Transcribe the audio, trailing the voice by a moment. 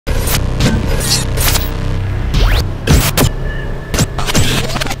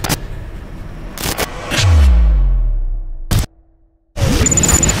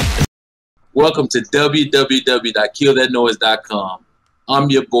Welcome to www.killthatnoise.com. I'm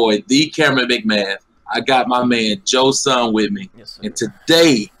your boy, the Cameron McMahon. I got my man Joe Son with me. Yes, sir. And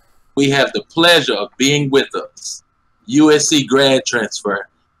today we have the pleasure of being with us. USC grad transfer,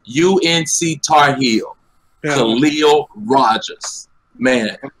 UNC Tar Heel, Khalil Rogers.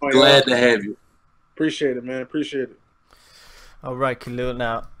 Man, glad to have you. Appreciate it, man. Appreciate it. All right, Khalil.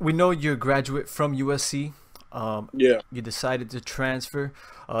 Now, we know you're a graduate from USC. Yeah. You decided to transfer.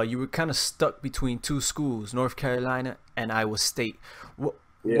 You were kind of stuck between two schools, North Carolina and Iowa State.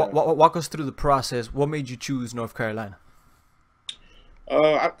 Walk us through the process. What made you choose North Carolina?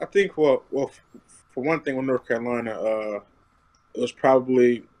 I think, well, for one thing with North Carolina, it was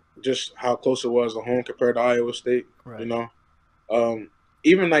probably just how close it was to home compared to Iowa State. Right. You know,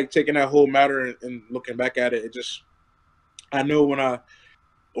 even like taking that whole matter and looking back at it, it just, I know when I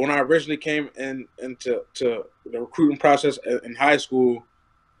originally came into the recruiting process in high school,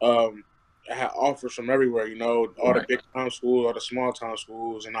 I had offers from everywhere, you know, all the big time schools, all the small time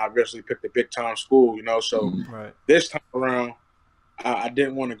schools, and I eventually picked the big time school, you know. So this time around, I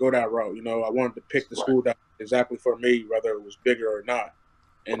didn't want to go that route, you know. I wanted to pick the school that was exactly for me, whether it was bigger or not.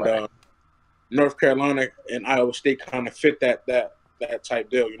 And North Carolina and Iowa State kind of fit that type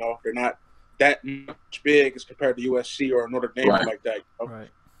deal, you know. They're not that much big as compared to USC or Notre Dame like that, you know?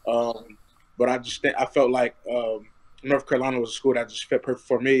 Right. But I felt like North Carolina was a school that just fit perfect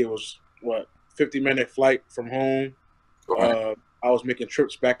for me. It was 50-minute flight from home. I was making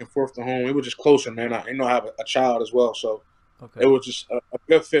trips back and forth to home. It was just closer, man. I have a child as well, so it was just a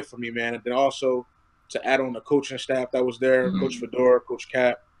good fit for me, man. And then also to add on the coaching staff that was there, Coach Fedora, Coach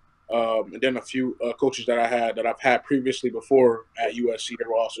Cap, and then a few coaches that I've had previously before at USC. They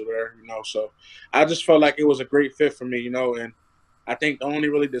were also there, you know. So I just felt like it was a great fit for me, you know. And I think the only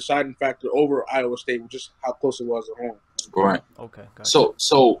really deciding factor over Iowa State was just how close it was at home. Right. Okay. Gotcha.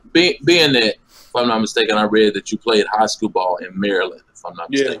 So being that, if I'm not mistaken, I read that you played high school ball in Maryland, if I'm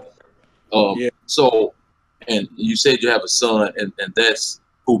not mistaken. So, and you said you have a son, and that's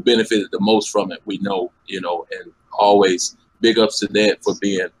who benefited the most from it. We know, you know, and always big ups to that for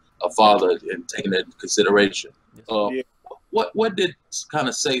being a father and taking that into consideration. What did kind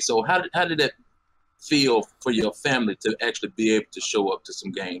of say so? How did that feel for your family to actually be able to show up to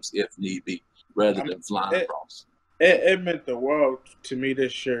some games if need be, rather than flying across? It meant the world to me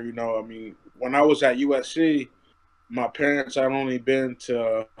this year. You know, I mean, when I was at USC, my parents had only been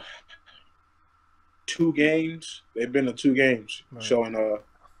to 2 games. They've been to 2 games, showing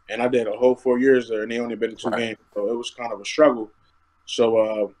and I did a whole 4 years there, and they only been to 2 games, so it was kind of a struggle.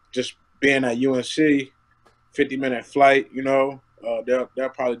 So just being at UNC, 50-minute flight, you know, they'll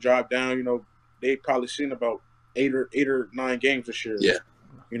probably drive down. You know, they probably seen about 8 or 9 games this year. Yeah.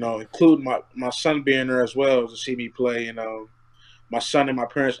 You know, including my son being there as well to see me play. And my son and my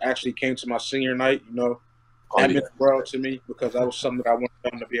parents actually came to my senior night, you know. That meant the world to me because that was something that I wanted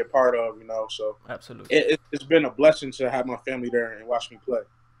them to be a part of, you know. So absolutely, it's been a blessing to have my family there and watch me play.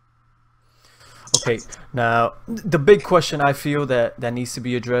 Okay, now the big question I feel that needs to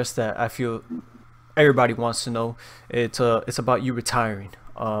be addressed, that I feel everybody wants to know, it's about you retiring.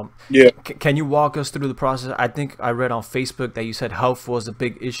 Can you walk us through the process? I think I read on Facebook that you said health was a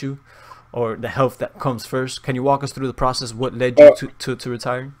big issue, or the health that comes first. Can you walk us through the process? What led you to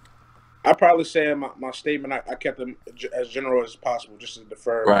retiring? I probably say in my statement, I kept them as general as possible, just to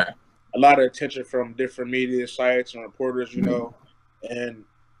defer a lot of attention from different media sites and reporters, you know. And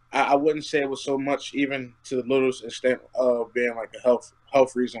I wouldn't say it was so much even to the littlest extent of being like a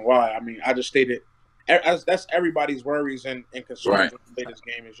health reason why. I mean, I just stated that's everybody's worries and concerns when you play this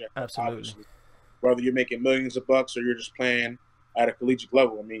game is obviously. Whether you're making millions of bucks or you're just playing at a collegiate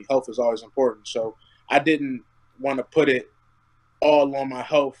level. I mean, health is always important. So I didn't want to put it all on my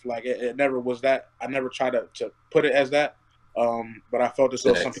health. Like it never was that. I never tried to put it as that. But I felt as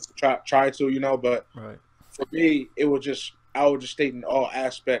though some people try to, you know. But for me, it was just I was just stating all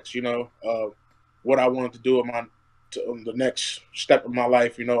aspects, you know, of what I wanted to do on the next step of my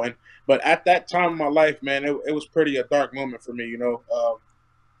life, you know. But at that time of my life, man, it was pretty a dark moment for me, you know.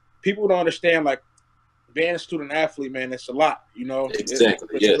 People don't understand, like, being a student athlete, man, it's a lot, you know. Exactly.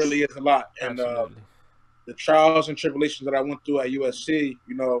 It really is a lot. And the trials and tribulations that I went through at USC,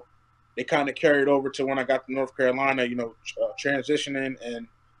 you know, they kind of carried over to when I got to North Carolina, you know, transitioning and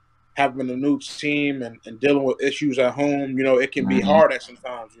having a new team and dealing with issues at home. You know, it can be hard at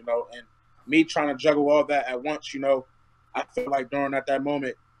sometimes, you know. And me trying to juggle all that at once, you know, I feel like during that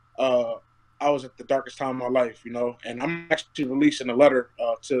moment, I was at the darkest time of my life, you know. And I'm actually releasing a letter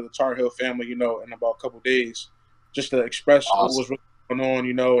to the Tar Heel family, you know, in about a couple of days, just to express what was really going on,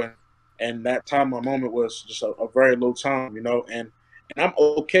 you know. And that time, my moment was just a very low time, you know. And and I'm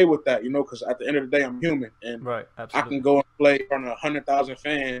okay with that, because at the end of the day, I'm human, and right, I can go and play in front of 100,000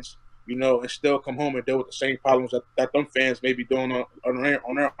 fans, and still come home and deal with the same problems that them fans may be doing on their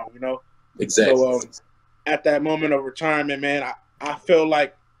own. Exactly. So at that moment of retirement, man, I feel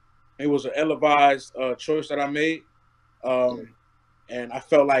like it was an ill-advised choice that I made. And I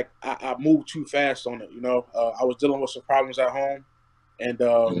felt like I moved too fast on it. I was dealing with some problems at home, and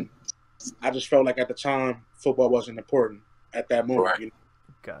I just felt like at the time football wasn't important at that moment. Right.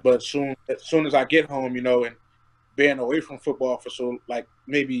 Gotcha. But as soon as I get home, and being away from football for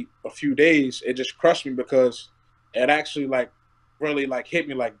maybe a few days, it just crushed me because it actually really hit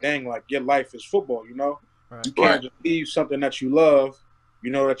me like, dang, like your life is football. Right. You can't just leave something that you love,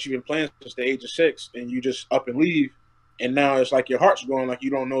 that you've been playing since the age of 6, and you just up and leave. And now it's like your heart's going, like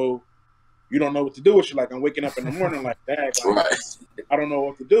you don't know what to do with you. Like I'm waking up in the morning like, dang, like, I don't know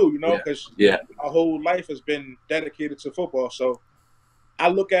what to do, because my whole life has been dedicated to football. So I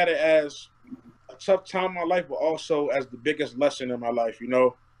look at it as a tough time in my life, but also as the biggest lesson in my life,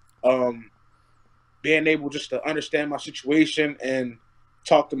 being able just to understand my situation and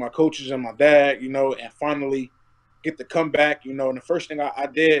talk to my coaches and my dad, and finally get to come back, and the first thing I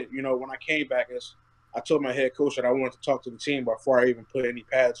did, when I came back is I told my head coach that I wanted to talk to the team before I even put any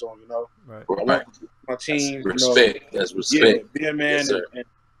pads on, Right. I wanted to my team, That's respect. That's respect. Yeah, be a man, Yes,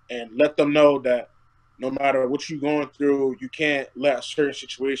 and let them know that no matter what you're going through, you can't let a certain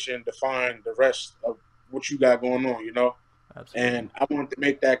situation define the rest of what you got going on, Absolutely. And I wanted to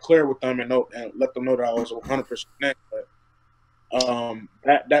make that clear with them and let them know that I was 100%. But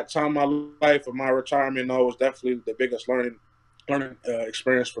that time of my life of my retirement, was definitely the biggest learning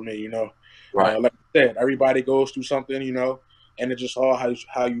experience for me. Right. Like I said, everybody goes through something, and it's just all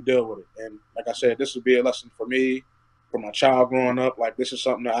how you deal with it. And like I said, this would be a lesson for me, for my child growing up. Like this is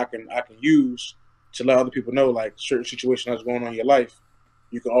something that I can use to let other people know, like certain situation that's going on in your life,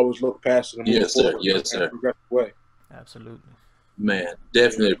 you can always look past it and move forward. Yes, sir. Way. Absolutely. Man,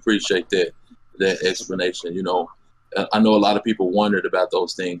 definitely appreciate that explanation. I know a lot of people wondered about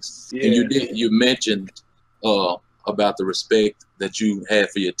those things, and you mentioned about the respect that you had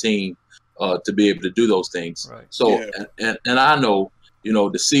for your team to be able to do those things. Right. So, and I know,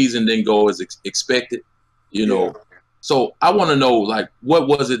 the season didn't go as expected, So I want to know, like, what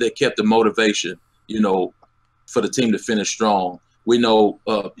was it that kept the motivation, for the team to finish strong? We know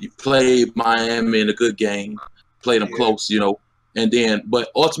you played Miami in a good game, played them close, and then, but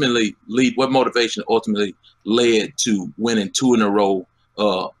ultimately, what motivation ultimately led to winning 2 in a row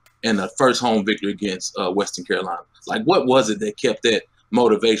and the first home victory against Western Carolina? Like, what was it that kept that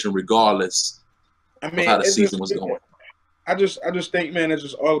motivation regardless of how the season was going? I just think, man, it's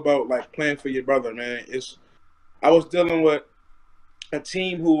just all about like playing for your brother, man. I was dealing with a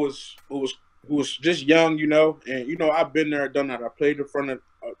team who was just young, and I've been there, done that. I played in front of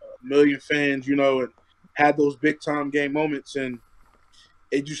a million fans, and had those big time game moments, and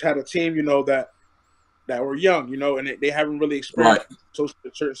it just had a team, that were young, and they haven't really experienced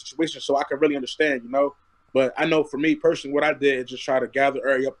certain situations, so I can really understand, But I know for me personally, what I did is just try to gather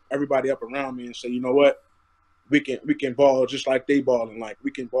everybody up around me and say, you know what, we can ball just like they ball, and like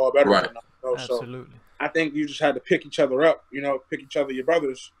we can ball better than them. Absolutely. So I think you just had to pick each other up, pick each other, your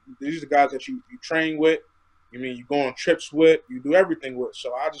brothers. These are the guys that you train with. You go on trips with, you do everything with.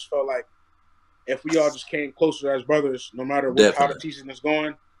 So I just felt like if we all just came closer as brothers, no matter how the season is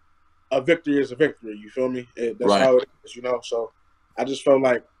going, a victory is a victory. You feel me? That's how it is, So I just felt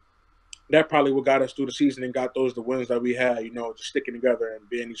like that probably what got us through the season and got the wins that we had, just sticking together and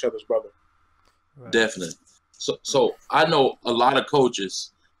being each other's brother. Right. Definitely. So I know a lot of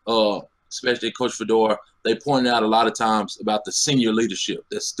coaches, especially Coach Fedora, they pointed out a lot of times about the senior leadership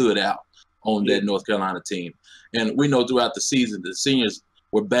that stood out on that North Carolina team. And we know throughout the season, the seniors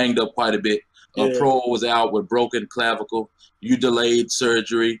were banged up quite a bit. Pro was out with broken clavicle. You delayed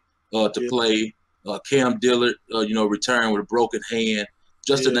surgery to play. Cam Dillard, returned with a broken hand.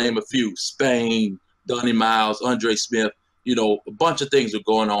 Just to name a few. Spain, Donnie Miles, Andre Smith, a bunch of things are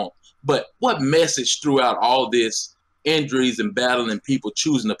going on. But what message throughout all this injuries and battling people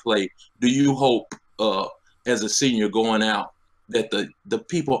choosing to play do you hope as a senior going out that the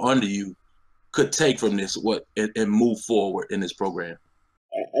people under you could take from this and move forward in this program?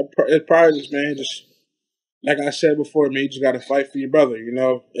 It's probably just, man, just like I said before, man, you just got to fight for your brother,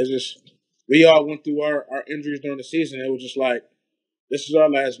 It's just, we all went through our injuries during the season. It was just like, this is our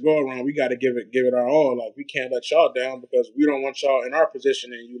last go around. We got to give it our all. Like, we can't let y'all down because we don't want y'all in our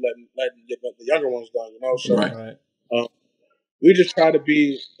position and you letting the younger ones down, So we just try to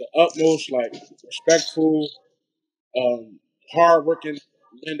be the utmost, like, respectful, hard working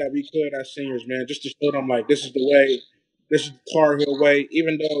men that we could as seniors, man, just to show them like this is the way this is the Tar Heel way.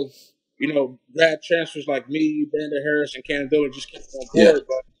 Even though, you know, grad transfers like me, Brandon Harris, and Cam Dillon just came on board,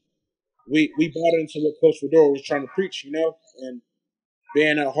 but we bought into what Coach Fedora was trying to preach, you know, and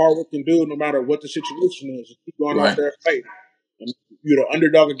being a hardworking dude, no matter what the situation is, you keep going out there fighting. And you're the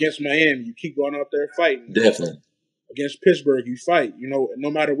underdog against Miami. You keep going out there fighting. Definitely. Against Pittsburgh, you fight. You know, no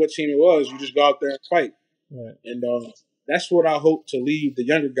matter what team it was, you just go out there and fight. Right. And that's what I hope to lead the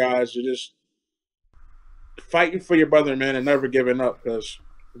younger guys, to just fighting for your brother, man, and never giving up, because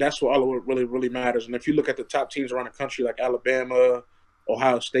that's what all really, really matters. And if you look at the top teams around the country, like Alabama,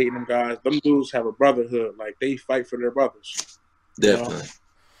 Ohio State, and them guys, them dudes have a brotherhood. Like, they fight for their brothers. Definitely. You know?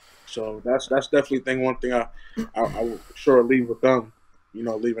 So that's definitely one thing I will sure leave with them, you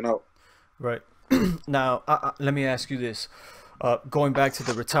know, leaving out. Right. Now, let me ask you this. Going back to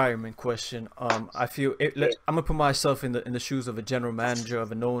the retirement question, I feel I'm gonna put myself in the shoes of a general manager,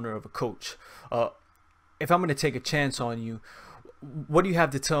 of an owner, of a coach. If I'm gonna take a chance on you, what do you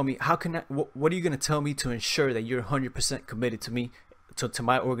have to tell me? What are you gonna tell me to ensure that you're 100% committed to me, to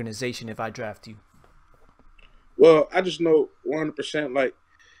my organization if I draft you? Well, I just know 100%. Like,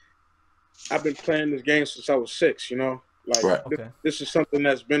 I've been playing this game since I was 6. You know, like this is something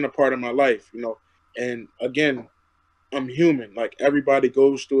that's been a part of my life. You know, and again, I'm human. Like, everybody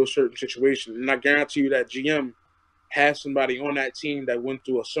goes through a certain situation, and I guarantee you that GM has somebody on that team that went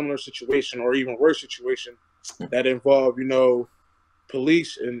through a similar situation or even worse situation that involved, you know,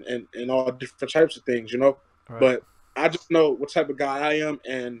 police and all different types of things, you know. Right. But I just know what type of guy I am,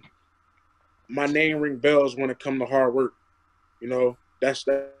 and my name ring bells when it comes to hard work. You know, that's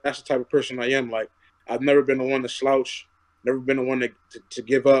the type of person I am. Like, I've never been the one to slouch, never been the one to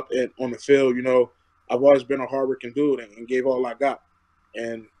give up on the field. You know, I've always been a hardworking dude and gave all I got.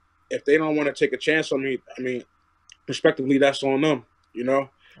 And if they don't want to take a chance on me, I mean, respectively, that's on them, you know.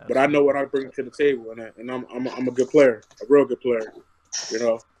 Absolutely. But I know what I bring to the table, and I'm a good player, a real good player, you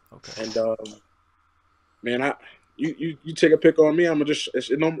know. Okay. And man, you take a pick on me,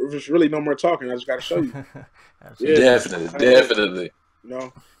 it's really no more talking. I just got to show you. Yeah, definitely. You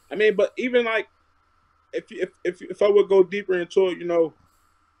know, I mean, but even like if I would go deeper into it, you know,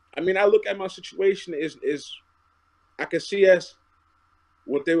 I mean, I look at my situation is I can see as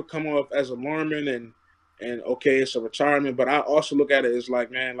what they would come off as alarming and okay, it's a retirement, but I also look at it as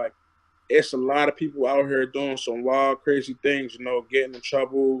like, man, like, it's a lot of people out here doing some wild, crazy things, you know, getting in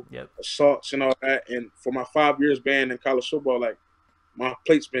trouble, assaults and all that. And for my 5 years being in college football, like, my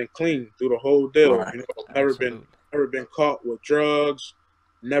plate's been clean through the whole deal. Right. You know, never been caught with drugs,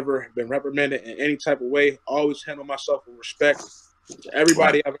 never been reprimanded in any type of way. Always handle myself with respect to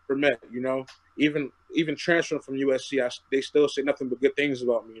everybody I've ever met. You know, even transferring from USC, they still say nothing but good things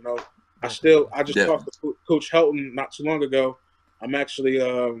about me. You know, I just talked to Coach Helton not too long ago. I'm actually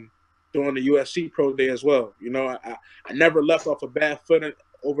doing the USC Pro Day as well. You know, I never left off a bad foot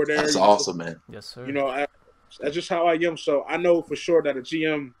over there. That's awesome, man. Yes, sir. You know, that's just how I am. So I know for sure that a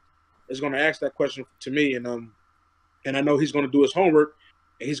GM is going to ask that question to me, and I know he's going to do his homework,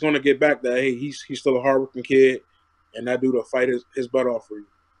 and he's going to get back that, hey, he's still a hardworking kid, and that dude will fight his butt off for you.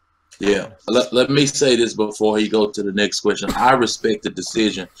 Yeah. Let me say this before he goes to the next question. I respect the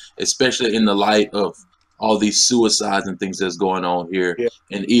decision, especially in the light of all these suicides and things that's going on here,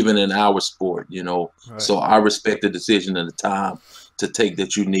 and even in our sport, you know. Right. So I respect the decision and the time to take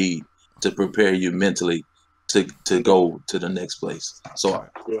that you need to prepare you mentally to go to the next place. So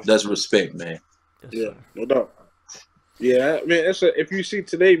that's respect, man. Yeah, no doubt. Yeah, I mean, if you see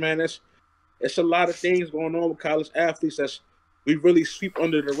today, man, it's a lot of things going on with college athletes we really sweep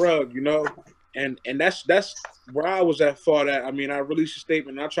under the rug, you know, and that's where I was at fault at. I mean, I released a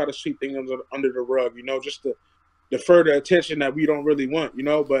statement and I try to sweep things under the rug, you know, just to defer the attention that we don't really want, you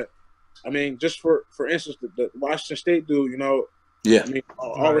know. But I mean, just for instance, the Washington State dude, you know, I mean,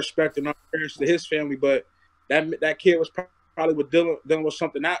 all respect and all fairness to his family, but that kid was probably dealing with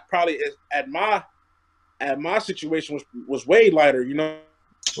something that probably is at my situation was way lighter, you know.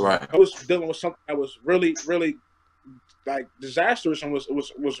 Right. I was dealing with something that was really, really like disastrous and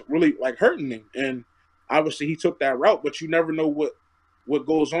was really like hurting me. And obviously he took that route, but you never know what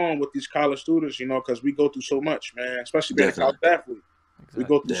goes on with these college students, you know, because we go through so much, man, especially being a college athlete. Exactly. We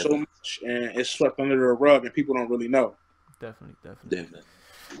go through so much and it's swept under the rug and people don't really know. Definitely.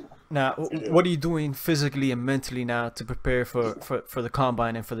 Now, what are you doing physically and mentally now to prepare for the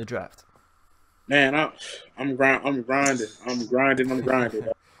combine and for the draft? Man, I'm grinding.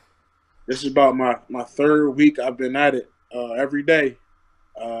 This is about my third week. I've been at it every day.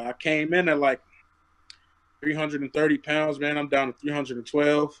 I came in at like 330 pounds, man. I'm down to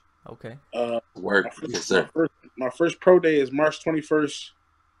 312. Okay. Work. Yes, sir. My first pro day is March 21st.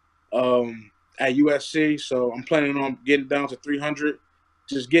 at USC, so I'm planning on getting down to 300.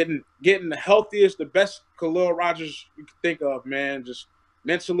 Just getting the healthiest, the best Khalil Rogers you can think of, man. Just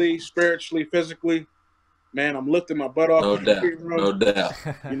mentally, spiritually, physically, man. I'm lifting my butt off. No doubt, no doubt.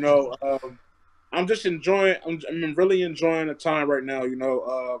 You know, I'm just enjoying. I'm really enjoying the time right now. You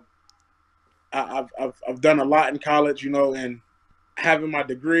know, I've done a lot in college. You know, and having my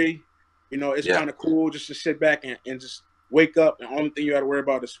degree, you know, it's kind of cool just to sit back and just wake up, and the only thing you got to worry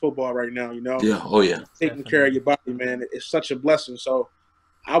about is football right now. You know. Yeah. Oh yeah. Taking care of your body, man. It's such a blessing. So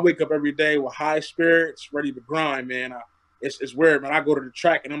I wake up every day with high spirits, ready to grind, man. It's weird, man. I go to the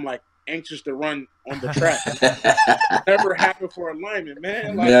track and I'm like anxious to run on the track. Never happened for a lineman,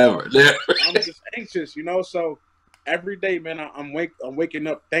 man. Like, never. I'm just anxious, you know. So every day, man, I'm waking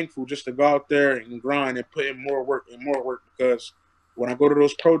up thankful just to go out there and grind and put in more work because when I go to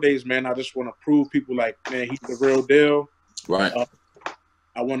those pro days, man, I just want to prove people like, man, he's the real deal. Right.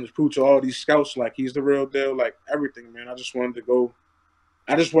 I wanted to prove to all these scouts like he's the real deal, like everything, man. I just want to go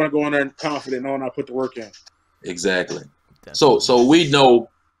in there confident, knowing I put the work in. Exactly. So we know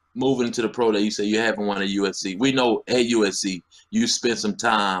moving into the pro day, you say you haven't won at USC. We know at USC you spent some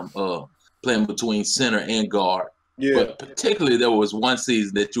time playing between center and guard. Yeah. But particularly there was one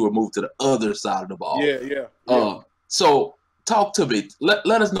season that you were moved to the other side of the ball. Yeah. So talk to me. Let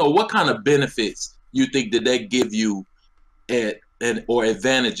us know what kind of benefits you think did that give you or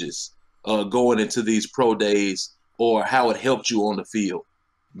advantages going into these pro days, or how it helped you on the field,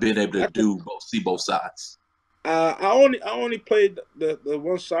 being able to see both sides. I only played the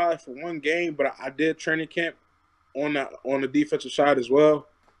one side for one game, but I did training camp on the defensive side as well.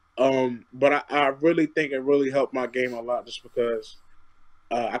 But I really think it really helped my game a lot, just because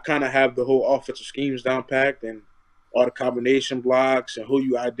I kind of have the whole offensive schemes down packed and all the combination blocks and who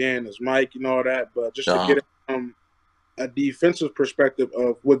you identify as Mike and all that. But just to get it from a defensive perspective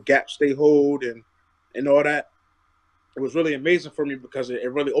of what gaps they hold and all that, it was really amazing for me because it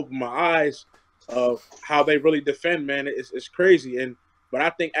really opened my eyes of how they really defend, man. It's crazy. But I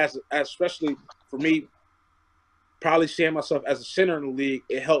think as especially for me, probably seeing myself as a center in the league,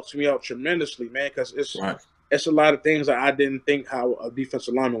 it helps me out tremendously, man, because it's a lot of things that I didn't think how a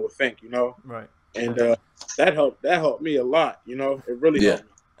defensive lineman would think, you know. Right. And that helped me a lot, you know. It really helped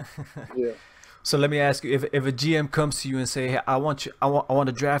me. Yeah. So let me ask you, if a GM comes to you and say, hey, I want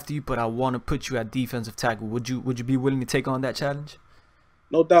to draft you, but I want to put you at defensive tackle, would you be willing to take on that challenge?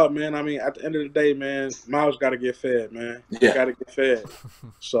 No doubt, man. I mean, at the end of the day, man, Miles got to get fed, man. Yeah. Got to get fed.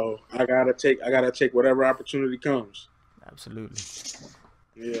 So I gotta take whatever opportunity comes. Absolutely.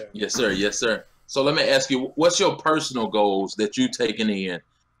 Yeah. Yes, sir. Yes, sir. So let me ask you, what's your personal goals that you taking in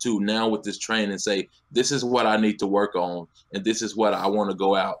to now with this training and say, this is what I need to work on, and this is what I want to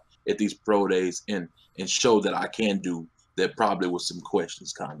go out at these pro days and show that I can do, that probably was some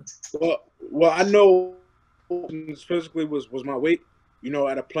questions coming? Well, I know physically was my weight, you know,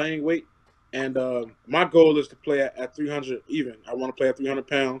 at a playing weight. And my goal is to play at 300 even. I want to play at 300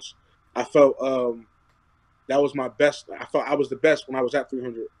 pounds. I felt that was my best. I thought I was the best when I was at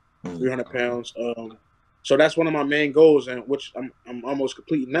 300 pounds. So that's one of my main goals, and which I'm almost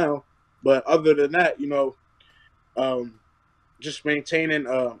completing now. But other than that, you know, just maintaining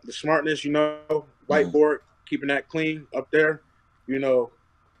the smartness, you know, whiteboard, keeping that clean up there, you know.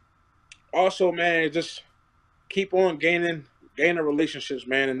 Also, man, just keep on gaining relationships,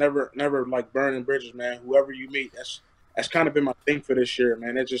 man, and never like burning bridges, man. Whoever you meet, that's kind of been my thing for this year,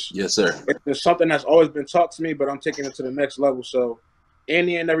 man. It just yes, sir. It's something that's always been taught to me, but I'm taking it to the next level. So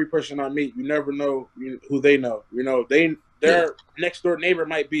any and every person I meet, you never know who they know. You know, their next door neighbor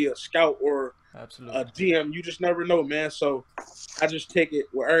might be a scout or a GM. You just never know, man. So I just take it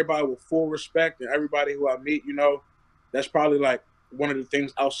with everybody with full respect, and everybody who I meet, you know, that's probably like one of the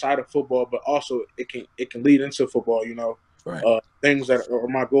things outside of football, but also it can lead into football, you know. Right. Things that are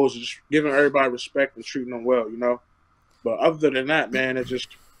my goals is just giving everybody respect and treating them well, you know. But other than that, man, it's just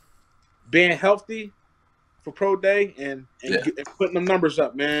being healthy for pro day and putting them numbers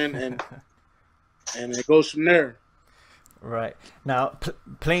up, man, and it goes from there. Right. Now,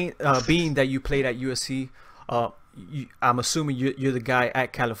 being that you played at USC, I'm assuming you're the guy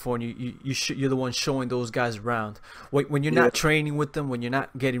at California. You're the one showing those guys around. When you're not training with them, when you're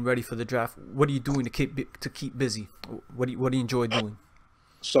not getting ready for the draft, what are you doing to keep busy? What do you enjoy doing?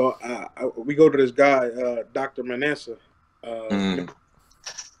 So we go to this guy, Dr. Manassa.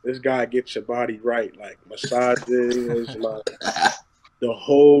 This guy gets your body right, like massages, like the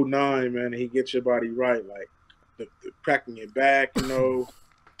whole nine, man. He gets your body right, like the cracking your back, you know.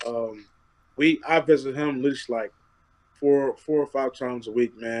 I visit him at least like four or five times a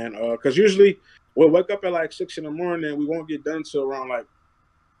week, man. Because usually we'll wake up at like 6 in the morning, and we won't get done till around like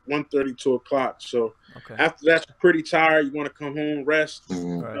 1:30, 2 o'clock. So after that, you're pretty tired. You want to come home, rest,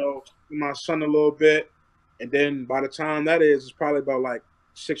 you know, see my son a little bit. And then by the time that is, it's probably about like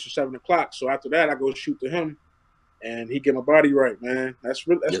 6 or 7 o'clock. So after that, I go shoot to him, and he get my body right, man. That's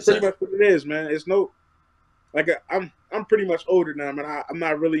pretty much what it is, man. It's no, like, I'm pretty much older now, man. I'm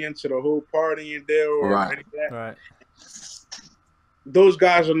not really into the whole partying deal or any of that. Right. Those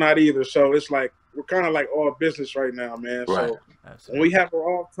guys are not either. So it's like we're kind of like all business right now, man. So when we have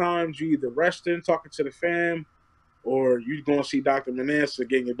our off times, you either resting, talking to the fam, or you going to see Dr. Manassa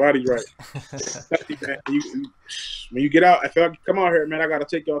getting your body right. When you get out, I feel like you come out here, man, I got to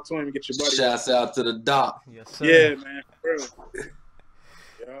take y'all to him and get your body Shouts out to the doc. Yes, sir. Yeah, man.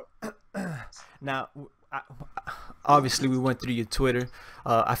 Yep. Now, obviously, we went through your Twitter.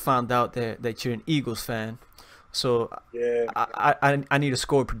 I found out that you're an Eagles fan. So yeah, I need a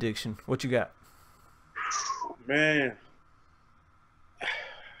score prediction. What you got? Man,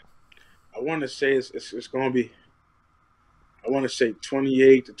 I want to say it's going to be, I want to say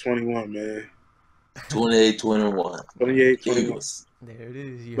 28-21, man. 28-21. 28-21. There it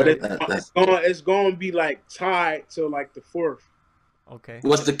is. But it's going to be like tied till like the fourth. Okay.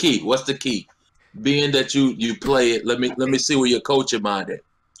 What's the key? What's the key? Being that you play it, let me see where your coaching mind at.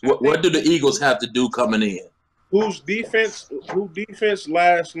 What do the Eagles have to do coming in? Who defense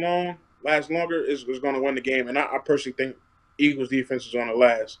lasts longer is going to win the game, and I personally think Eagles defense is going to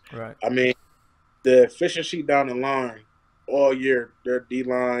last. Right. I mean, the efficiency down the line all year, their D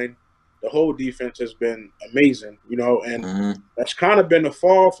line, the whole defense has been amazing, you know, and that's kind of been the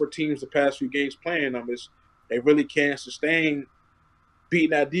fall for teams the past few games playing them is they really can't sustain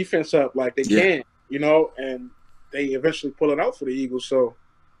beating that defense up like they can, you know, and they eventually pull it out for the Eagles. So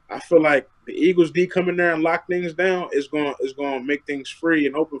I feel like the Eagles D come in there and lock things down is going to make things free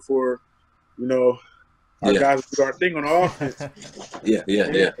and open for, you know, our guys to do our thing on offense. Yeah.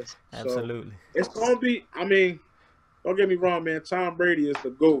 So absolutely. it's going to be, I mean, don't get me wrong, man. Tom Brady is the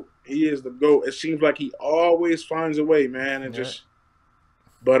GOAT. He is the GOAT. It seems like he always finds a way, man. And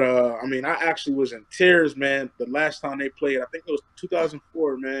but I mean, I actually was in tears, man, the last time they played. I think it was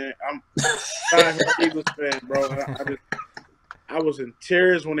 2004, man. I'm a Eagles fan, bro. I was in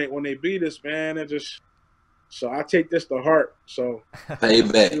tears when they beat us, man. So I take this to heart. So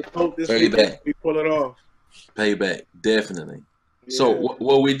payback. We pull it off. Payback, definitely. Yeah. So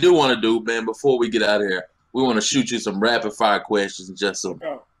what we do want to do, man, before we get out of here, we want to shoot you some rapid fire questions, just some,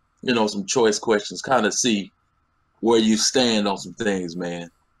 some choice questions, kind of see where you stand on some things,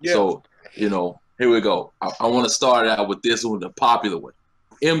 man. Yeah. So, here we go. I want to start out with this one, the popular one.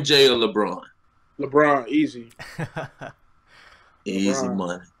 MJ or LeBron? LeBron, easy. Easy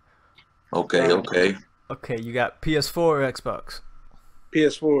money. Okay. Okay, you got PS4 or Xbox?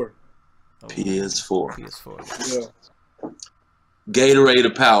 PS4. Oh, PS4. Yeah. Gatorade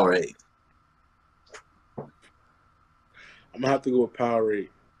or Powerade? I'm going to have to go with Powerade.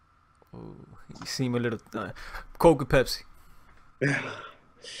 Oh, you seem a little... Coke or Pepsi?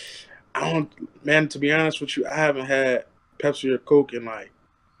 Man, to be honest with you, I haven't had Pepsi or Coke in like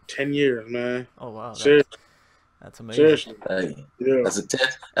 10 years, man. Oh, wow. Seriously. That's amazing. Seriously. Hey, yeah.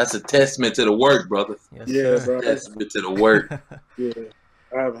 That's a testament to the work, brother. Yes, bro. Testament to the work. Yeah.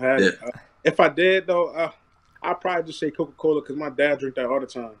 I haven't had it. If I did, though, I'd probably just say Coca-Cola because my dad drink that all the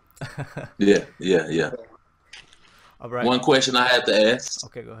time. Yeah. All right. One question I have to ask.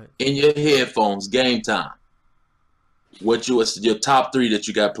 Okay, go ahead. In your headphones, game time. What's your top three that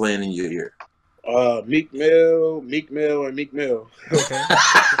you got playing in your ear? Meek Mill, and Meek Mill. Okay.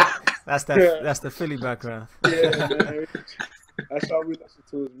 That's the Philly background. Yeah, man. That's all we listen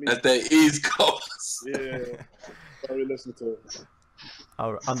to is Meek. That's that East Coast. Yeah. That's all we listen to.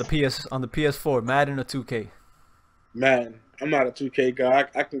 On the PS4, Madden or 2K? Madden. I'm not a 2K guy.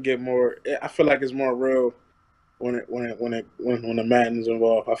 I can get more. I feel like it's more real when the Madden's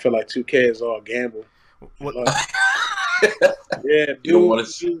involved. I feel like 2K is all gamble. What? Yeah,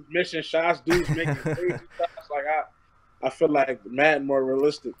 dudes missing shots, dudes making crazy shots. Like I feel like Madden more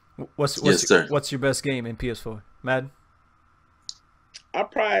realistic. What's your best game in PS4? Madden?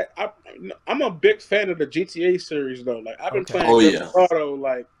 I'm a big fan of the GTA series though. Like I've been playing Grand Theft Auto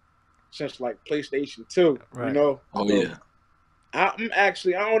like since like PlayStation 2. Right. You know. Yeah. I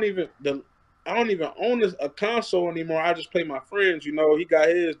don't even own a console anymore. I just play my friends. You know, he got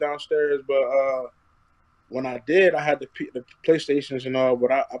his downstairs, but when I did, I had the PlayStations and all.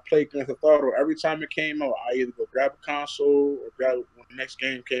 But I played Grand Theft Auto every time it came out. I either go grab a console or grab it when the next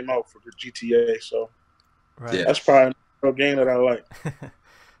game came out for the GTA. So that's probably a game that I like.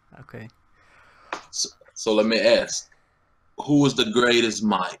 Okay. So let me ask, who was the greatest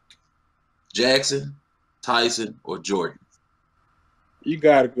Mike? Jackson, Tyson, or Jordan? You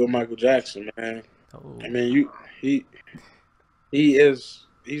gotta go Michael Jackson, man. Oh. I mean, he's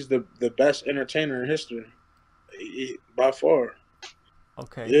the best entertainer in history, by far.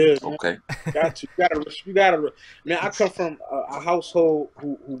 Okay. Yeah. Okay. You gotta. Man, I come from a household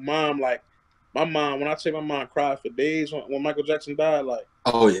who mom, like, my mom. When I say my mom cried for days when Michael Jackson died, like.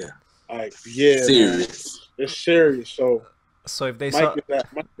 Oh yeah. Like, yeah. Serious. Man, it's serious. So if they Mike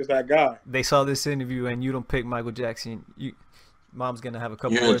is that guy. They saw this interview and you don't pick Michael Jackson, mom's gonna have a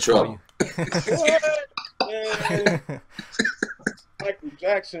couple words for you. Man. Michael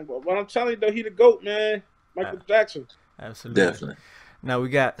Jackson, but I'm telling you though, he the GOAT, man. Michael Jackson. Absolutely. Definitely. Now we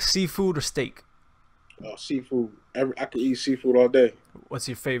got seafood or steak. Oh, seafood. I could eat seafood all day. What's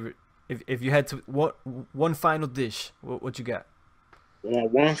your favorite? If you had to one final dish, what you got?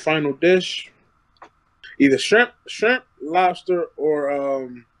 One final dish. Either shrimp, lobster,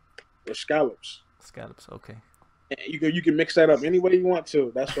 or scallops. Scallops, okay. And you can mix that up any way you want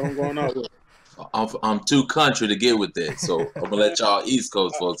to. That's what I'm going out with. I'm too country to get with that, so I'm gonna let y'all East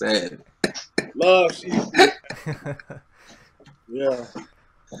Coast folks have it. Love seafood. Yeah. Okay.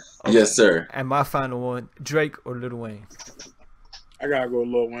 Yes, sir. And my final one: Drake or Lil Wayne? I gotta go with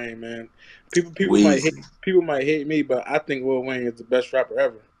Lil Wayne, man. People might hate me, but I think Lil Wayne is the best rapper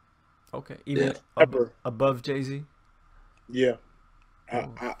ever. Okay, even above Jay-Z. Yeah,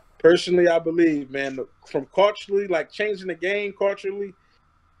 I personally, I believe, man, from culturally, like changing the game culturally,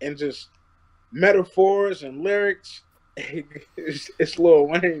 and just metaphors and lyrics, it's Lil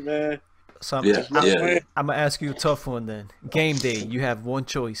Wayne, man. So I'm gonna ask you a tough one then. Game day, you have one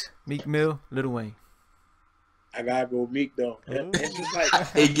choice: Meek Mill, Lil Wayne. I gotta go Meek though. It's just like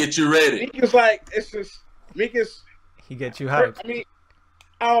he get you ready. Meek is like Meek is. He gets you hyped. I mean,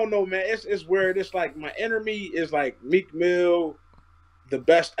 I don't know, man. It's weird. It's like my enemy is like Meek Mill, the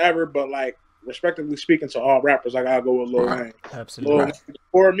best ever, but like respectively speaking to all rappers, I gotta go with Lil Wayne. Absolutely.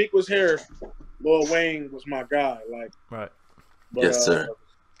 Before Meek was here, Lil Wayne was my guy. Like, right. But, yes, sir.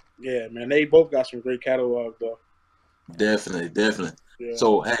 Yeah, man. They both got some great catalog though. Definitely. Yeah.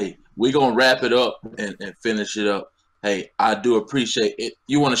 So hey, we're gonna wrap it up and finish it up. Hey, I do appreciate it.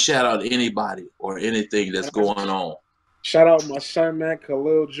 You want to shout out anybody or anything that's going on? Shout out my son, man,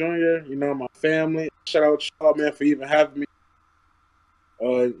 Khalil Jr., my family. Shout out y'all, man, for even having me.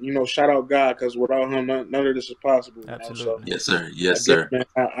 Shout out God, because without him, none of this is possible. Absolutely. So, yes, sir. Yes, sir. Man,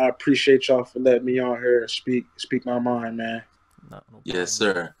 I appreciate y'all for letting me on here and speak my mind, man. No yes,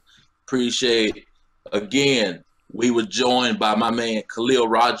 sir. Appreciate. Again, we were joined by my man, Khalil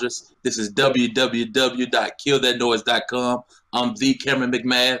Rogers. This is www.killthatnoise.com. I'm the Cameron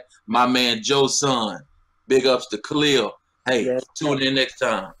McMahon. My man, Joe Son. Big ups to Khalil. Hey, tune in next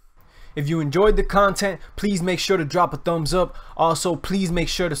time. If you enjoyed the content, please make sure to drop a thumbs up. Also, please make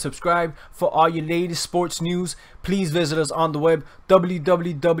sure to subscribe for all your latest sports news. Please visit us on the web,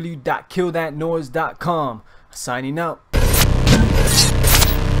 www.killthatnoise.com. Signing out.